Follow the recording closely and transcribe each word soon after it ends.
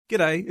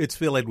G'day, it's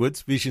Phil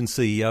Edwards, Vision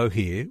CEO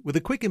here, with a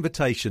quick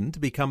invitation to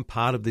become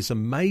part of this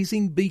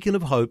amazing beacon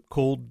of hope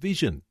called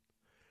Vision.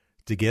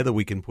 Together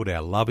we can put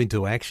our love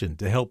into action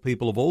to help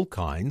people of all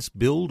kinds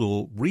build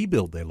or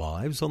rebuild their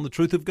lives on the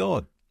truth of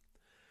God.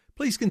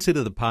 Please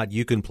consider the part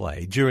you can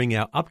play during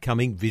our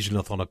upcoming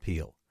Visionathon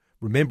appeal,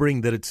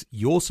 remembering that it's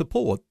your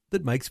support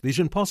that makes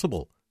Vision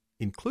possible,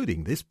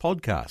 including this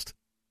podcast.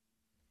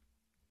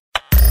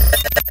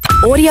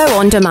 Audio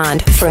on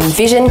demand from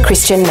Vision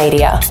Christian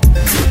Media.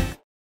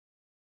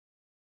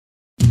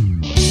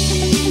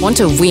 Want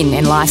to win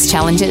in life's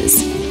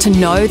challenges? To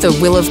know the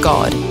will of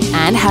God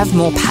and have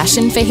more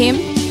passion for Him?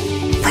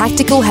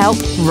 Practical help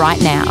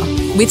right now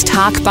with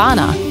Tak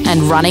Bhana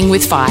and Running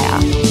with Fire.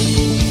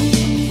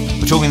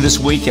 We're talking this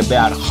week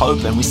about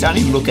hope, and we're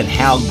starting to look at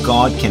how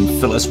God can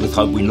fill us with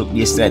hope. We looked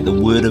yesterday at the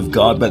Word of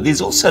God, but there's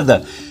also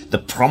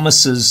the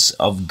promises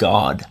of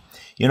God.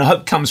 You know,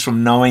 hope comes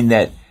from knowing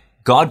that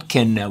God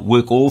can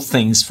work all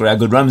things for our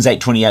good. Romans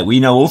 8:28, we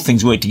know all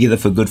things work together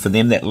for good for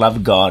them that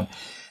love God,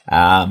 who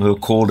are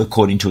called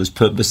according to His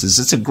purposes.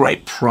 It's a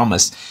great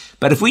promise.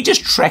 But if we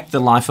just track the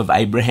life of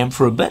Abraham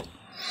for a bit,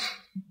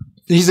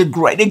 he's a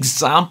great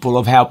example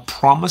of how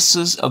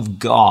promises of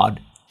God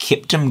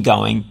kept him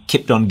going,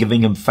 kept on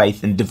giving him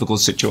faith in difficult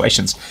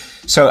situations.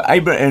 So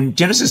in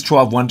Genesis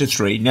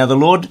 12:1-3, now the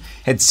Lord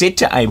had said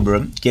to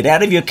Abram, get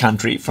out of your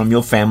country, from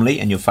your family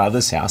and your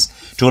father's house,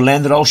 to a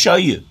land that I'll show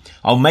you.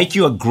 I'll make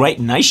you a great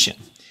nation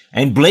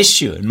and bless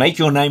you and make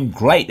your name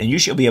great, and you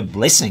shall be a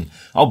blessing.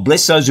 I'll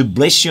bless those who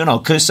bless you, and I'll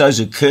curse those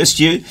who curse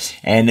you,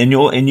 and in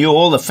you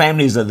all the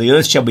families of the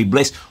earth shall be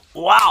blessed.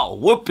 Wow,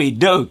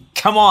 whoopee-doo.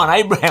 Come on,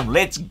 Abraham,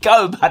 let's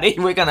go, buddy.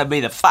 We're going to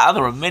be the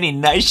father of many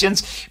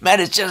nations.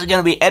 Man, it's just going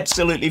to be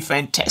absolutely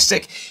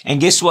fantastic.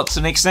 And guess what's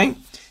the next thing?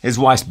 His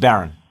wife's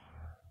barren.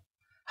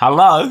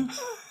 Hello?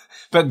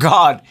 But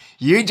God,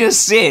 you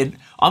just said,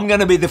 I'm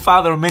going to be the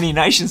father of many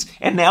nations,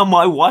 and now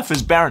my wife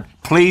is barren.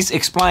 Please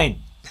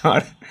explain.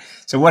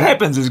 So what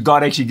happens is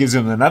God actually gives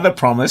him another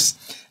promise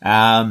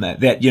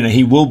that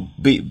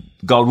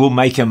God will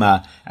make him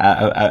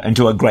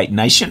into a great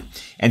nation.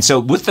 And so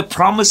with the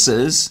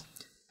promises,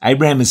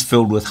 Abraham is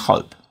filled with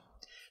hope.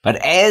 But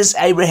as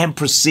Abraham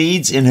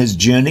proceeds in his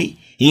journey,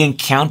 he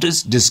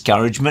encounters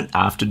discouragement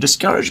after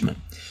discouragement.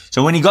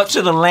 So when he got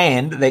to the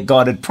land that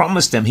God had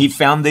promised him, he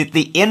found that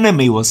the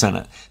enemy was in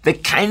it. The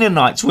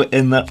Canaanites were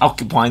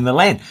occupying the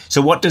land.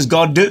 So what does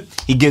God do?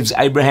 He gives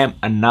Abraham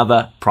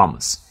another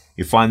promise.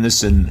 You find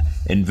this in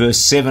verse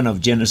 7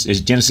 of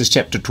Genesis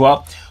chapter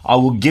 12. I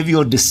will give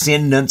your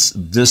descendants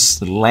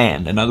this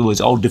land. In other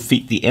words, I'll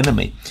defeat the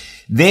enemy.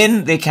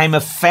 Then there came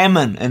a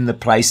famine in the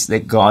place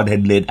that God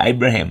had led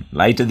Abraham.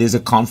 Later there's a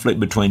conflict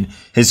between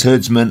his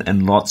herdsmen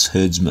and Lot's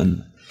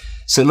herdsmen.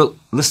 So look,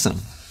 listen.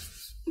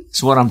 This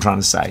is what I'm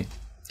trying to say.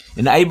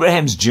 In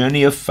Abraham's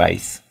journey of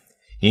faith,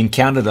 he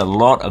encountered a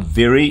lot of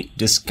very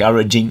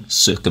discouraging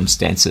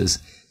circumstances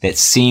that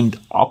seemed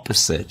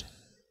opposite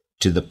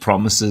to the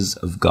promises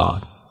of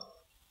God.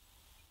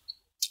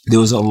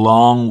 There was a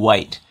long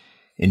wait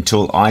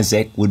until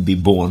Isaac would be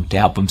born to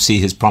help him see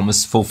his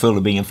promise fulfilled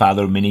of being a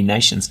father of many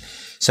nations.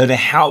 So to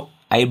help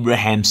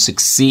Abraham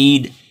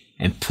succeed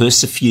and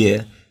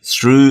persevere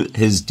through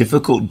his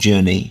difficult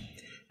journey,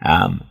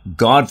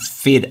 God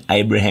fed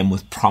Abraham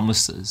with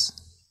promises.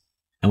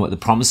 And what the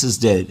promises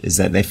did is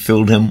that they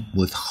filled him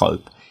with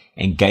hope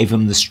and gave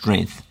him the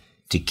strength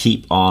to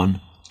keep on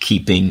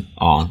keeping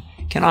on.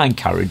 Can I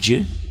encourage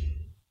you?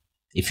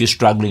 If you're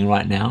struggling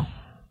right now,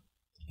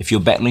 if you're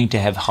battling to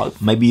have hope,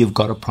 maybe you've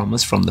got a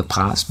promise from the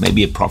past,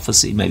 maybe a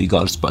prophecy, maybe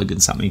God has spoken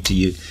something to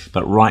you,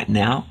 but right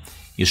now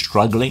you're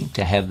struggling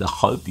to have the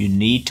hope you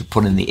need to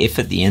put in the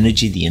effort, the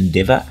energy, the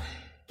endeavor.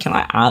 Can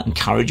I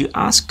encourage you?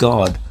 Ask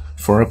God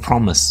for a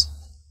promise.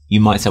 You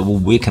might say, well,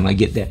 where can I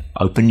get that?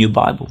 Open your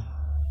Bible.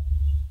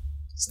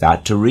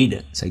 Start to read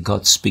it. Say,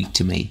 God, speak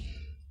to me.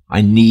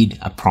 I need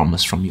a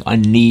promise from you. I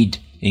need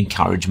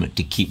encouragement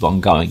to keep on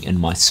going in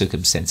my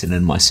circumstance and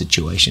in my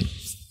situation.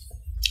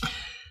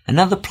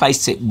 Another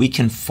place that we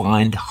can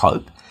find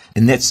hope,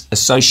 and that's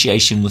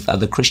association with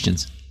other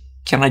Christians.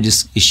 Can I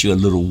just issue a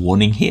little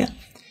warning here?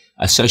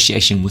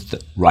 Association with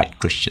the right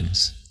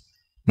Christians.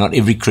 Not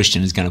every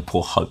Christian is going to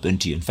pour hope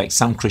into you. In fact,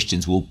 some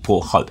Christians will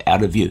pour hope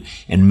out of you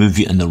and move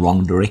you in the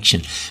wrong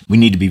direction. We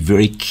need to be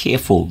very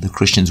careful, the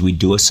Christians we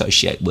do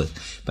associate with.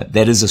 But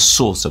that is a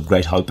source of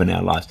great hope in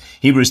our lives.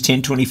 Hebrews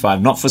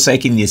 10:25, not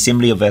forsaking the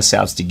assembly of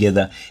ourselves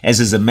together, as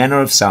is the manner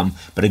of some,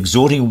 but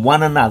exhorting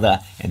one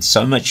another, and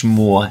so much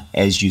more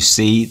as you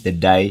see the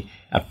day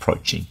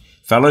approaching.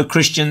 Fellow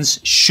Christians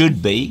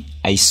should be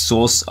a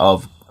source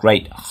of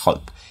great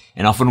hope.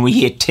 And often we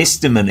hear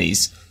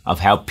testimonies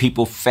of how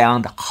people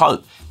found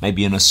hope,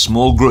 maybe in a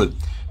small group,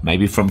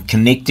 maybe from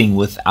connecting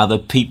with other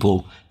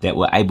people that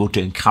were able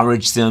to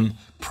encourage them,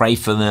 pray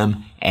for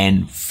them,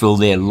 and fill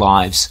their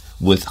lives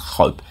with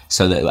hope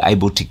so that they were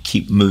able to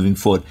keep moving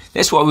forward.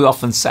 That's why we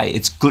often say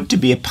it's good to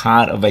be a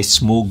part of a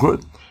small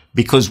group,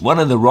 because one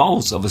of the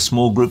roles of a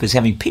small group is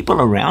having people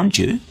around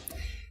you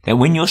that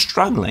when you're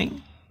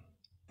struggling,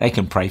 they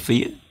can pray for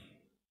you,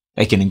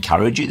 They can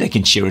encourage you. They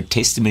can share a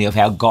testimony of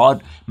how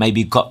God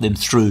maybe got them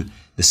through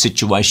the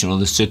situation or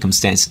the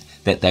circumstance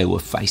that they were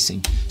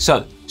facing.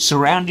 So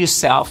surround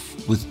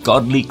yourself with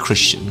godly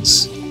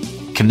Christians.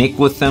 Connect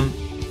with them,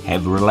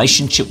 have a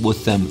relationship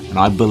with them, and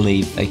I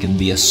believe they can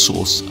be a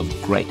source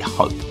of great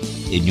hope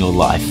in your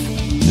life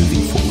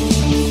moving forward.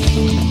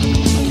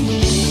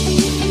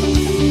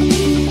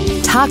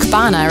 Tak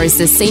Bhana is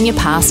the Senior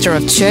Pastor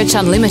of Church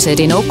Unlimited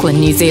in Auckland,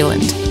 New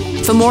Zealand.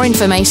 For more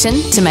information,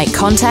 to make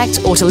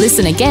contact or to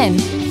listen again,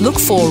 look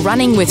for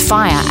Running with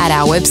Fire at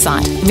our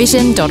website,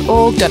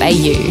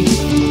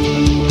 vision.org.au.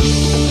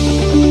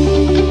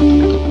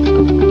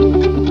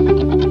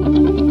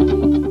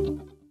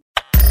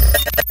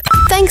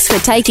 Thanks for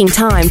taking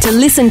time to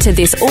listen to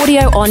this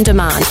audio on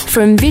demand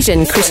from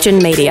Vision Christian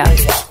Media.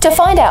 To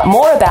find out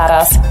more about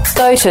us,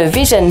 go to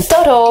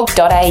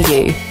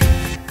vision.org.au.